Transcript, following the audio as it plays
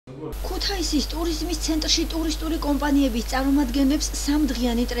ქუთაისის ტურიზმის ცენტრში ტურისტული კომპანიების წარმომადგენლებს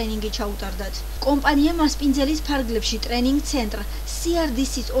სამდღიანი ტრენინგი ჩაუტარდათ. კომპანია მასპინძელის ფარგლებში ტრენინგ ცენტრ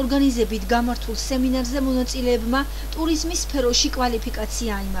CRDC-ის ორგანიზებით გამართულ სემინარზე მონაწილეებმა ტურიზმის სფეროში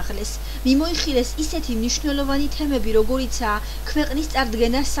კვალიფიკაცია აიმაღლეს. მიმოიხილეს ისეთი მნიშვნელოვანი თემები, როგორიცაა ქვეყნის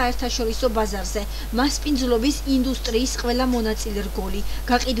წარდგენა საერთაშორისო ბაზარზე, მასპინძლობის ინდუსტრიის ყველა მონაწილე რგოლი,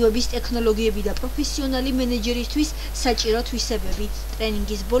 გაყიდვების ტექნოლოგიები და პროფესიონალი მენეჯერისთვის საჭირო თვისებები.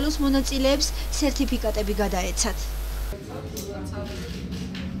 ტრენინგის ბოლოს მონაწილეებს სერტიფიკატები გადაეცათ.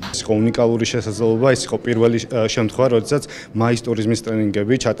 ეს იყო უნიკალური შესაძლებლობა, ეს იყო პირველი შემთხვევა, როდესაც მაის ტურიზმის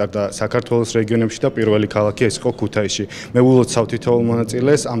ტრენინგები ჩატარდა საქართველოს რეგიონებში და პირველი ქალაქი ეს იყო ქუთაისში. მე ვილოცავ თითოეულ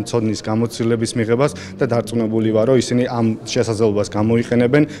მონაწილეს ამ ცოდნის გამოცდილების მიღებას და დარწმუნებული ვარ, რომ ისინი ამ შესაძლებლობას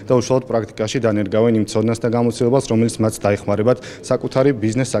გამოიყენებენ და უშუალოდ პრაქტიკაში დანერგავენ იმ ცოდნას და გამოცდილებას, რომელიც მათ დაეხმარებათ საკუთარი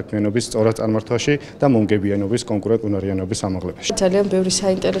ბიზნეს საქმიანობის სწორად წარმართვაში და მომგებიანობის კონკურენტუნარიანობის ამაღლებაში. ძალიან ბევრი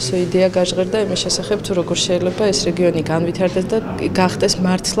საინტერესო იდეა გაჟღერდა იმის შესახებ, თუ როგორ შეიძლება ეს რეგიონი განვითარდეს და გახდეს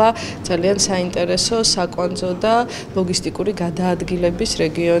მართლა ძალიან საინტერესო, საკვანძო და ლოგისტიკური გადაადგილების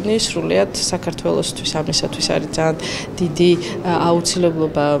რეგიონი სრულიად საქართველოსთვის. ამისათვის არის ძალიან დიდი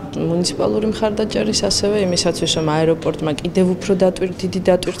აუცილებლობა მუნიციპალური მხარდაჭერის, ასევე იმისათვის, რომ აეროპორტმა კიდევ უფრო დიდი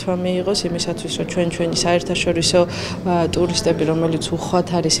დატვირთვა მიიღოს, იმისათვის, რომ ჩვენი საერთაშორისო ტურისტები, რომელიც უხვად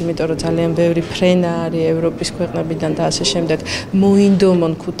არის, იმიტომ რომ ძალიან ბევრი ფრენა არის ევროპის ქვეყნებიდან და ასე შემდეგ,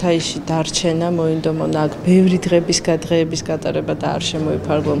 მოინდომონ ქუთაისში დარჩენა, მოინდომონ აქ ბევრი დღეების გატარება და არ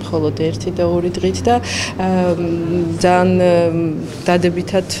შემოიფარგლონ მხოლოდ 1 და 2 დღით და ძალიან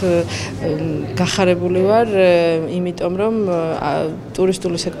დადებითად გახარებული ვარ, იმიტომ რომ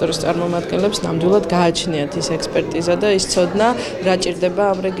ტურისტული სექტორის წარმომადგენლებს ნამდვილად გააჩნიათ ის ექსპერტიზა და ის ცოდნა, რა ჭირდება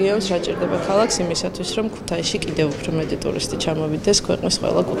ამ რეგიონს, რა ჭირდება ქალაქს იმისათვის, რომ ქუთაისში კიდევ უფრო მეტი ტურისტი ჩამოვიდეს ქვეყნის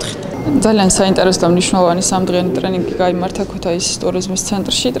ყველა კუთხიდან. ძალიან საინტერესო და მნიშვნელოვანი სამდღიანი ტრენინგი გაიმართა ქუთაისის ტურიზმის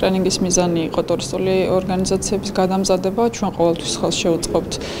ცენტრში. ტრენინგის მიზანი იყო ტურისტული ორგანიზაციების გადამზადება. ჩვენ ყოველთვის ხელს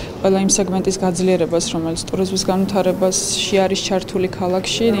შევუწყობთ ყველა იმ სეგმენტის გაძლიერებას, რომელიც ტურიზმის განვითარებაში არის ჩართული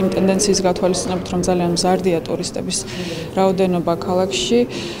ქალაქში, იმ ტენდენციის გათვალისწინებით, რომ ძალიან მზარდია ტურისტების რაოდენობა ქალაქში,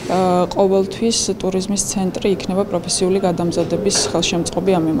 ყოველთვის ტურიზმის ცენტრი იქნება პროფესიული გადამზადების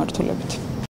ხელშემწყობი ამ მიმართულებით.